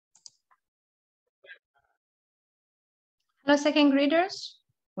Hello, second graders.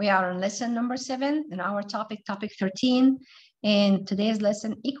 We are on lesson number 7 and our topic 13. And today's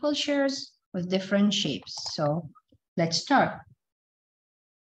lesson, equal shares with different shapes. So let's start.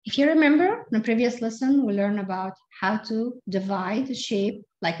 If you remember, in the previous lesson, we learned about how to divide a shape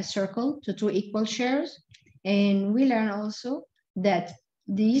like a circle to 2 equal shares. And we learned also that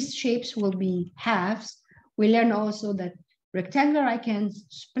these shapes will be halves. We learned also that rectangular I can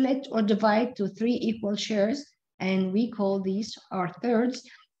split or divide to 3 equal shares, and we call these our thirds,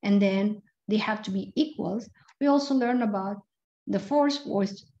 and then they have to be equals. We also learned about the fourth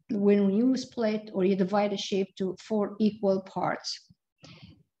was when you split or you divide a shape to 4 equal parts.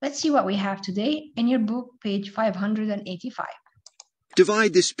 Let's see what we have today in your book, page 585.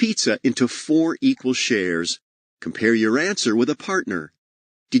 Divide this pizza into 4 equal shares. Compare your answer with a partner.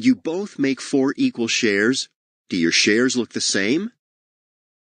 Did you both make 4 equal shares? Do your shares look the same?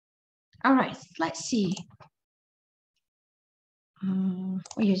 All right, let's see.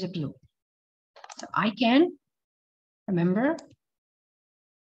 We use a blue. So I can, remember,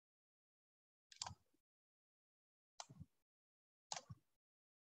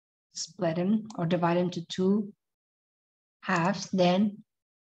 split them or divide them to 2 halves, then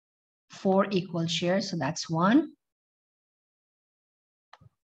 4 equal shares. So that's 1,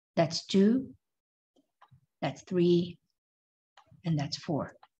 that's 2, that's 3, and that's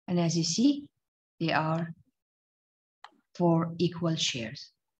 4. And as you see, they are 4 equal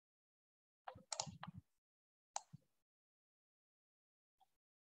shares.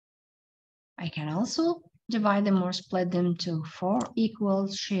 I can also divide them or split them to 4 equal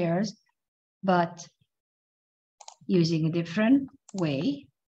shares, but using a different way.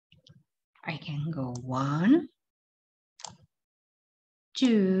 I can go 1,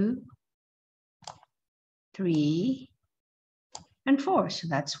 2, 3, and 4. So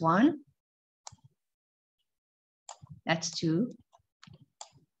that's 1, that's 2,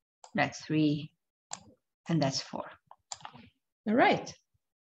 that's 3, and that's 4. All right,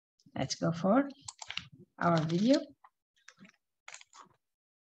 let's go for our video.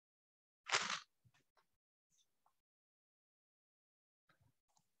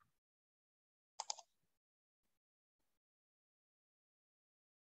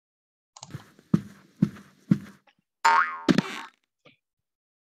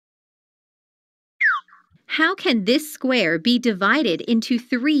 How can this square be divided into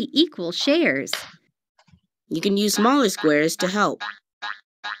 3 equal shares? You can use smaller squares to help.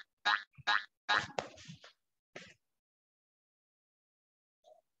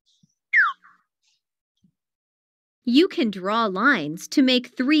 You can draw lines to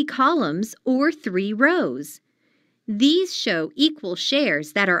make 3 columns or 3 rows. These show equal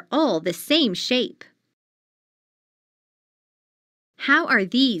shares that are all the same shape. How are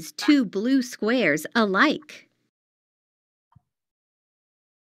these 2 blue squares alike?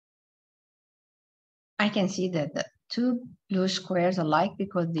 I can see that the 2 blue squares are alike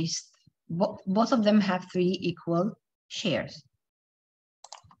because both of them have 3 equal shares.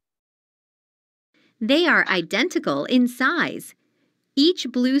 They are identical in size. Each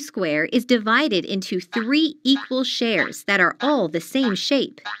blue square is divided into 3 equal shares that are all the same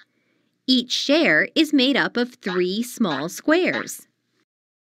shape. Each share is made up of 3 small squares.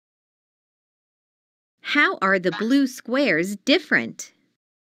 How are the blue squares different?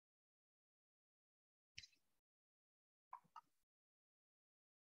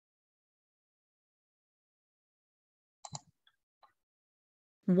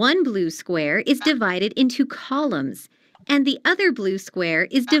 One blue square is divided into columns, and the other blue square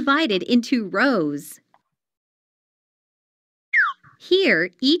is divided into rows. Here,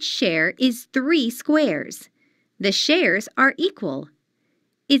 each share is 3 squares. The shares are equal.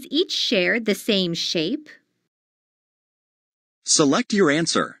 Is each share the same shape? Select your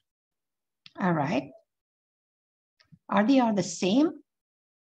answer. All right. Are they all the same?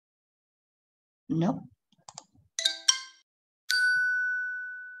 No.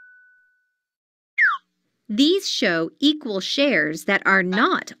 These show equal shares that are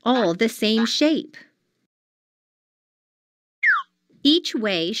not all the same shape. Each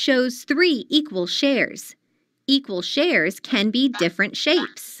way shows 3 equal shares. Equal shares can be different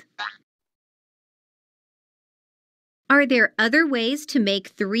shapes. Are there other ways to make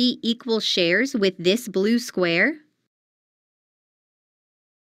 3 equal shares with this blue square?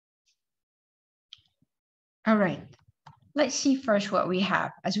 All right. Let's see first what we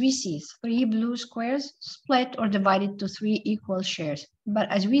have. As we see, 3 blue squares split or divided to 3 equal shares. But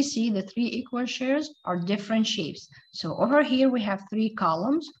as we see, the 3 equal shares are different shapes. So over here we have 3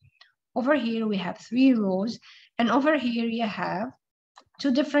 columns. Over here we have 3 rows. And over here you have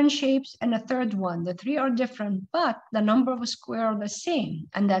two different shapes and a third one. The three are different, but the number of squares are the same.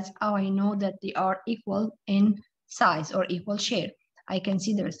 And that's how I know that they are equal in size or equal share. I can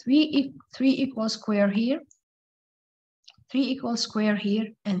see there's three equal square here, 3 equal square here,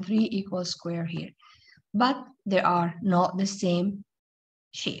 and 3 equal square here. But they are not the same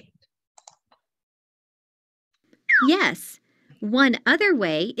shape. Yes. One other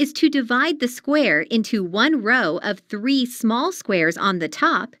way is to divide the square into one row of 3 small squares on the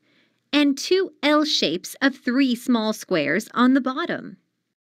top and 2 L shapes of 3 small squares on the bottom.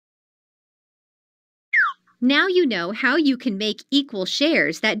 Now you know how you can make equal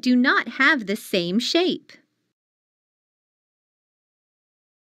shares that do not have the same shape.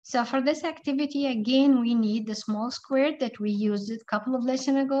 So for this activity, again, we need the small square that we used a couple of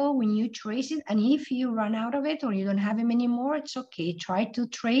lessons ago. When you trace it, and if you run out of it or you don't have them anymore, it's okay. Try to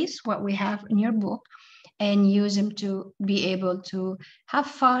trace what we have in your book and use them to be able to have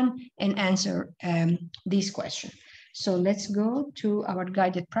fun and answer these questions. So let's go to our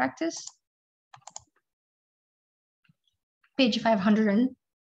guided practice. Page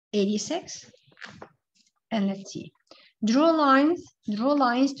 586. And let's see. Draw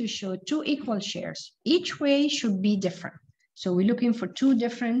lines to show 2 equal shares. Each way should be different. So we're looking for 2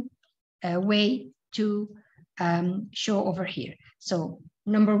 different ways to show over here. So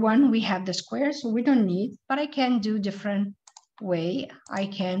number 1, we have the square, so we don't need, but I can do different way. I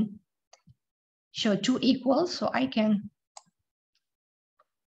can show 2 equals, so I can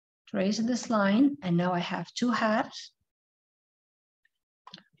trace this line, and now I have 2 halves.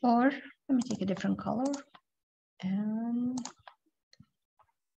 Or let me take a different color. And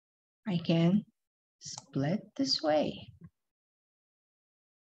I can split this way.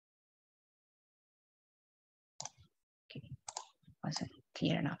 Okay, wasn't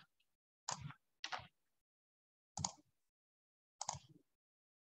clear enough.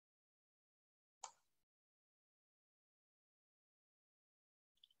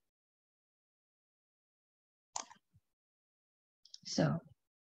 So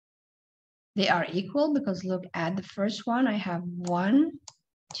they are equal because look at the first one. I have 1,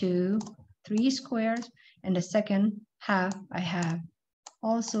 2, 3 squares, and the second half I have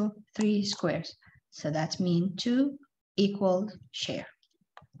also 3 squares. So that means 2 equal share.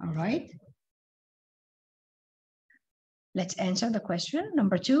 All right. Let's answer the question.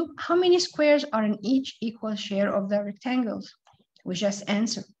 Number 2, how many squares are in each equal share of the rectangles? We just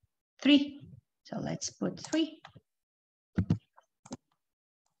answered 3. So let's put 3.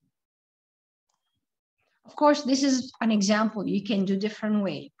 Of course, this is an example. You can do different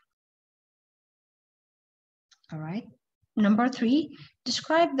way. All right. Number 3,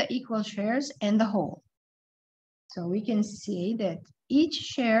 describe the equal shares and the whole. So we can see that each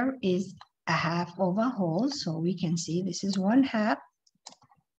share is a half of a whole. So we can see this is 1/2.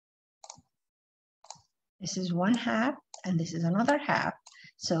 This is 1/2, and this is another half.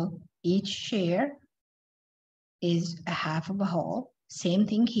 So each share is a half of a whole. Same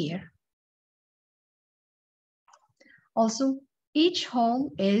thing here. Also, each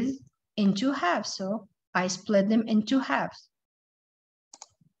whole is in 2 halves, so I split them in 2 halves.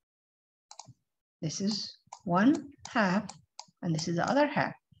 This is 1/2, and this is the other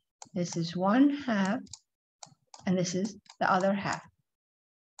half. This is 1/2, and this is the other half.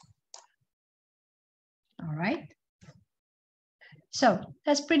 All right. So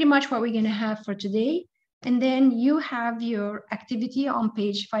that's pretty much what we're going to have for today. And then you have your activity on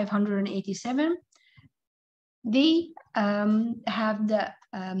page 587. They have the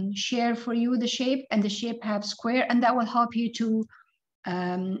share for you the shape, and the shape have square, and that will help you to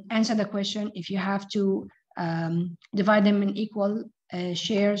answer the question if you have to divide them in equal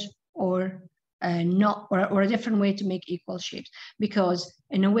shares or not, or a different way to make equal shapes. Because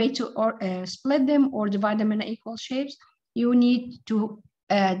in a way to split them or divide them in equal shapes, you need to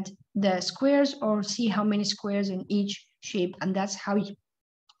add the squares or see how many squares in each shape, and that's how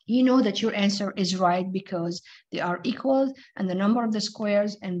you know that your answer is right, because they are equal and the number of the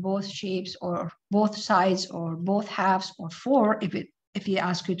squares in both shapes or both sides or both halves or 4, if he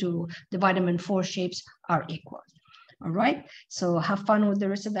asks you to divide them in 4 shapes, are equal. All right, so have fun with the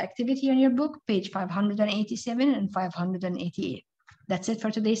rest of the activity on your book, page 587 and 588. That's it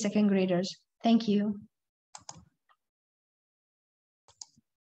for today, second graders. Thank you.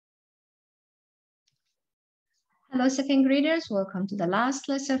 Hello, second graders. Welcome to the last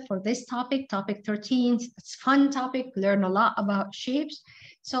lesson for this topic, topic 13. It's a fun topic, learn a lot about shapes.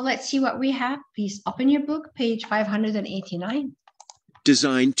 So let's see what we have. Please open your book, page 589.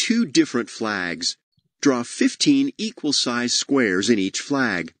 Design 2 different flags. Draw 15 equal-sized squares in each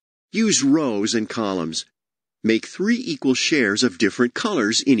flag. Use rows and columns. Make 3 equal shares of different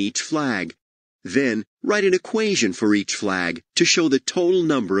colors in each flag. Then, write an equation for each flag to show the total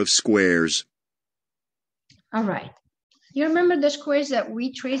number of squares. All right. You remember the squares that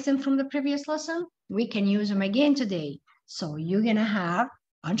we traced them from the previous lesson? We can use them again today. So you're going to have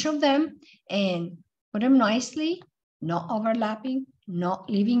a bunch of them and put them nicely, not overlapping, not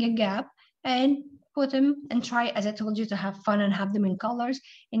leaving a gap, and put them and try, as I told you, to have fun and have them in colors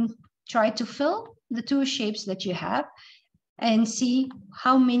and try to fill the 2 shapes that you have and see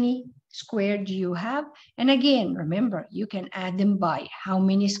how many squares do you have. And again, remember, you can add them by how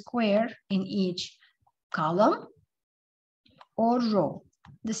many squares in each column or row,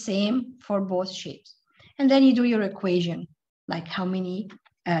 the same for both shapes. And then you do your equation, like how many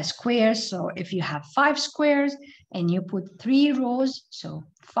squares. So if you have 5 squares and you put 3 rows, so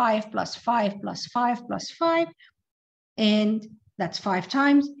 5 plus 5 plus 5 plus 5, and that's 5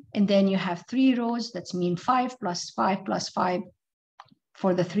 times. And then you have 3 rows, that's mean 5 plus 5 plus 5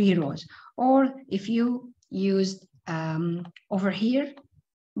 for the 3 rows. Or if you used over here,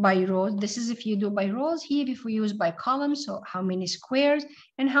 by rows, this is if you do by rows. Here, if we use by columns, so how many squares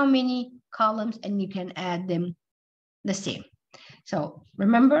and how many columns, and you can add them the same. So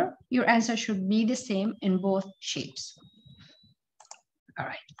remember, your answer should be the same in both shapes. All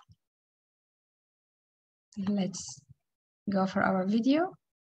right. Let's go for our video.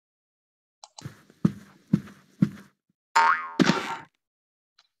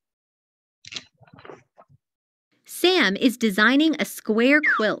 Sam is designing a square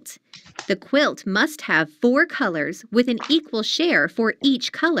quilt. The quilt must have 4 colors with an equal share for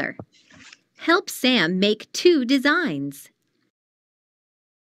each color. Help Sam make 2 designs.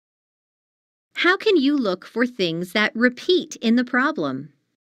 How can you look for things that repeat in the problem?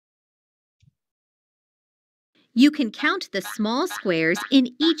 You can count the small squares in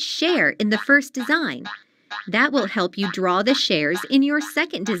each share in the first design. That will help you draw the shares in your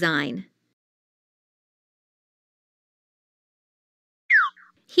second design.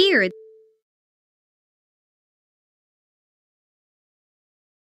 Here,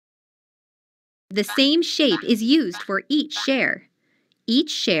 the same shape is used for each share. Each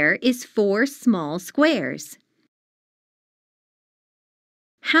share is 4 small squares.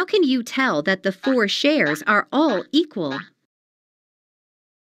 How can you tell that the 4 shares are all equal?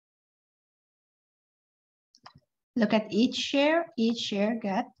 Look at each share. Each share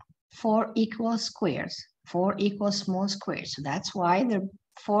got 4 equal squares, 4 equal small squares. So that's why the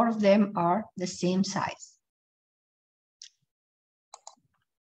 4 of them are the same size.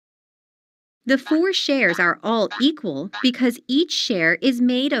 The 4 shares are all equal because each share is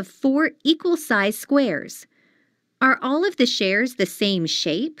made of 4 equal-sized squares. Are all of the shares the same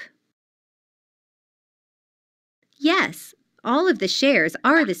shape? Yes, all of the shares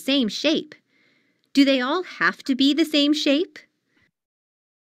are the same shape. Do they all have to be the same shape?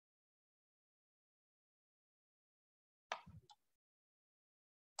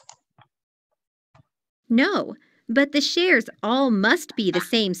 No, but the shares all must be the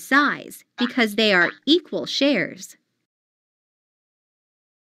same size because they are equal shares.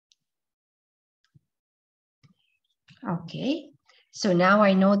 Okay, so now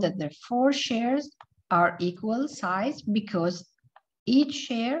I know that the 4 shares are equal size because each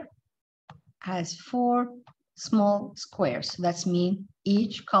share has 4 small squares. So that's mean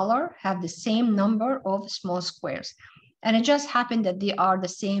each color have the same number of small squares. And it just happened that they are the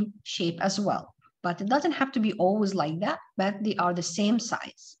same shape as well. But it doesn't have to be always like that, but they are the same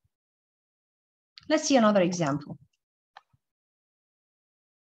size. Let's see another example.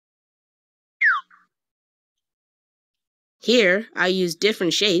 Here, I use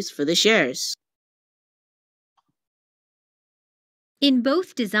different shapes for the shares. In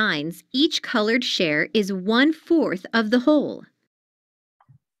both designs, each colored share is 1/4 of the whole.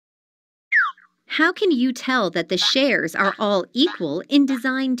 How can you tell that the shares are all equal in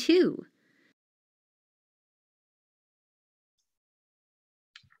design 2?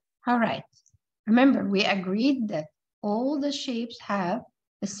 All right. Remember, we agreed that all the shapes have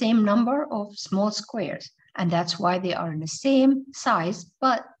the same number of small squares, and that's why they are in the same size,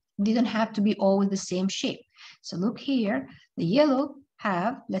 but didn't have to be always the same shape. So look here, the yellow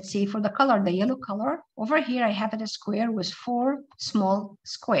have, let's say for the color, the yellow color, over here I have it a square with 4 small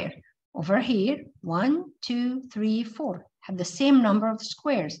squares. Over here, 1, 2, 3, 4, have the same number of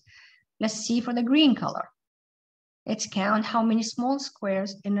squares. Let's see for the green color. Let's count how many small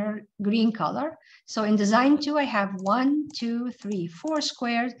squares in a green color. So in design 2, I have 1, 2, 3, 4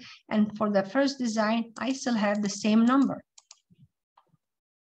 squares. And for the first design, I still have the same number.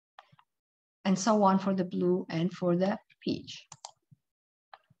 And so on for the blue and for the peach.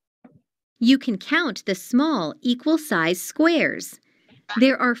 You can count the small equal-sized squares.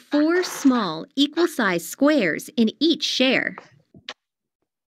 There are 4 small equal-sized squares in each share.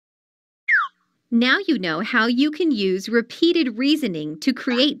 Now you know how you can use repeated reasoning to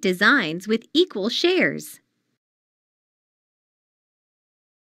create designs with equal shares.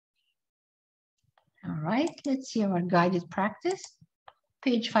 All right, let's see our guided practice.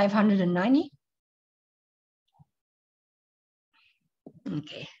 Page 590.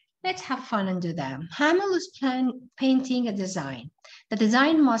 Okay, let's have fun and do them. Hamel is painting a design. The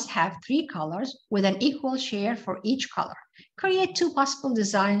design must have 3 colors with an equal share for each color. Create 2 possible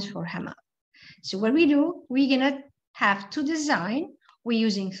designs for Hamel. So what we do, we're gonna have 2 designs. We're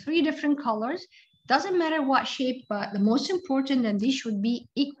using 3 different colors. Doesn't matter what shape, but the most important, and these should be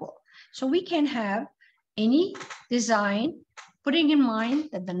equal. So we can have any design, putting in mind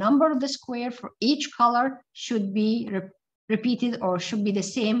that the number of the square for each color should be repeated or should be the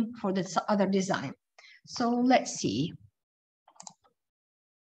same for the other design. So let's see.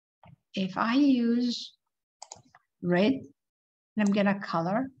 If I use red, I'm gonna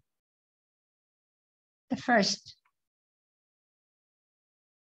color the first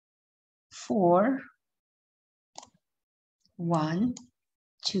 4, 1,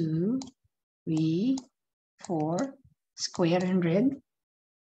 2, 3, 4 square in red.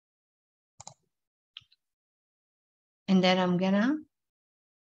 And then I'm gonna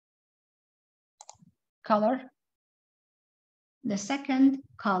color the second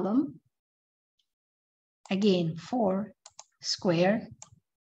column, again 4 square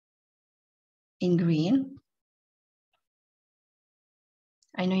in green.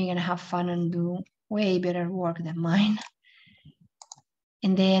 I know you're gonna have fun and do way better work than mine.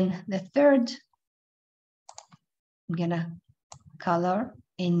 And then the third, I'm gonna color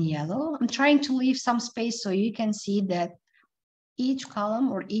in yellow. I'm trying to leave some space so you can see that each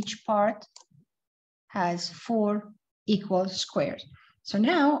column or each part has 4 equal squares. So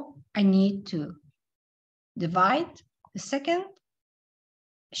now I need to divide the second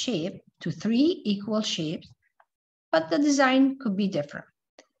shape to 3 equal shapes, but the design could be different.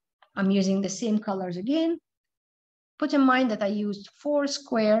 I'm using the same colors again. Put in mind that I used 4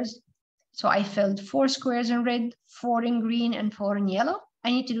 squares. So I filled 4 squares in red, 4 in green, and 4 in yellow.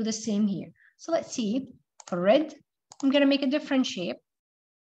 I need to do the same here. So let's see. For red, I'm gonna make a different shape.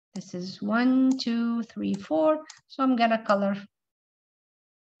 This is 1, 2, 3, 4. So I'm gonna color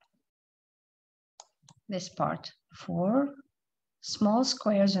this part. 4 small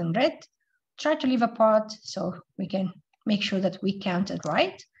squares in red. Try to leave a part so we can make sure that we count it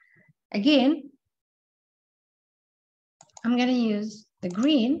right. Again, I'm gonna use the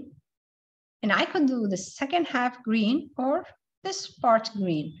green, and I could do the second half green or this part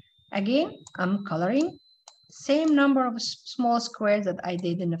green. Again, I'm coloring same number of small squares that I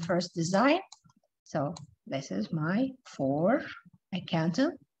did in the first design. So this is my 4. I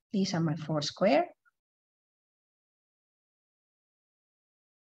counted. These are my 4 square.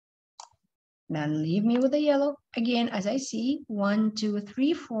 Then leave me with the yellow. Again, as I see, 1, 2,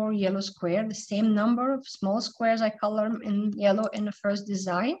 3, 4 yellow square, the same number of small squares I color in yellow in the first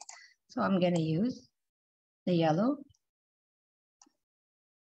design. So I'm gonna use the yellow.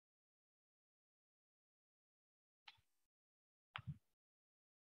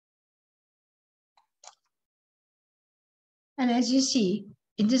 And as you see,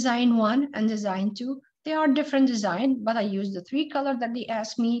 in design 1 and design 2, they are different design, but I use the 3 colors that they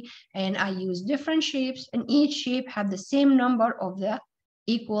asked me, and I use different shapes, and each shape have the same number of the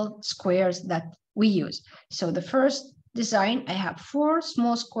equal squares that we use. So the first design, I have 4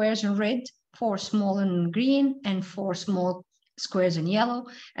 small squares in red, 4 small in green, and 4 small squares in yellow.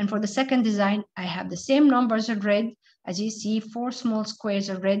 And for the second design, I have the same numbers in red. As you see, 4 small squares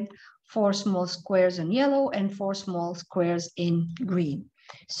in red, 4 small squares in yellow, and 4 small squares in green.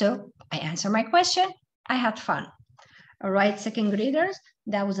 So I answer my question. I had fun. All right, second graders,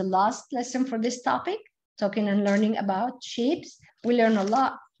 that was the last lesson for this topic, talking and learning about shapes. We learn a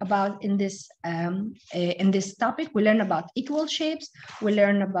lot about in this topic. We learn about equal shapes. We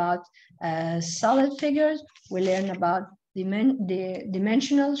learn about solid figures. We learn about the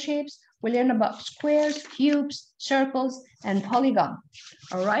dimensional shapes. We learn about squares, cubes, circles, and polygon.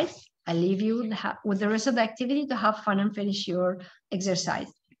 All right, I leave you with the rest of the activity to have fun and finish your exercise.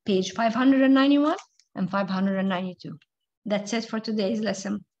 Page 591 and 592. That's it for today's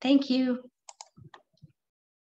lesson. Thank you.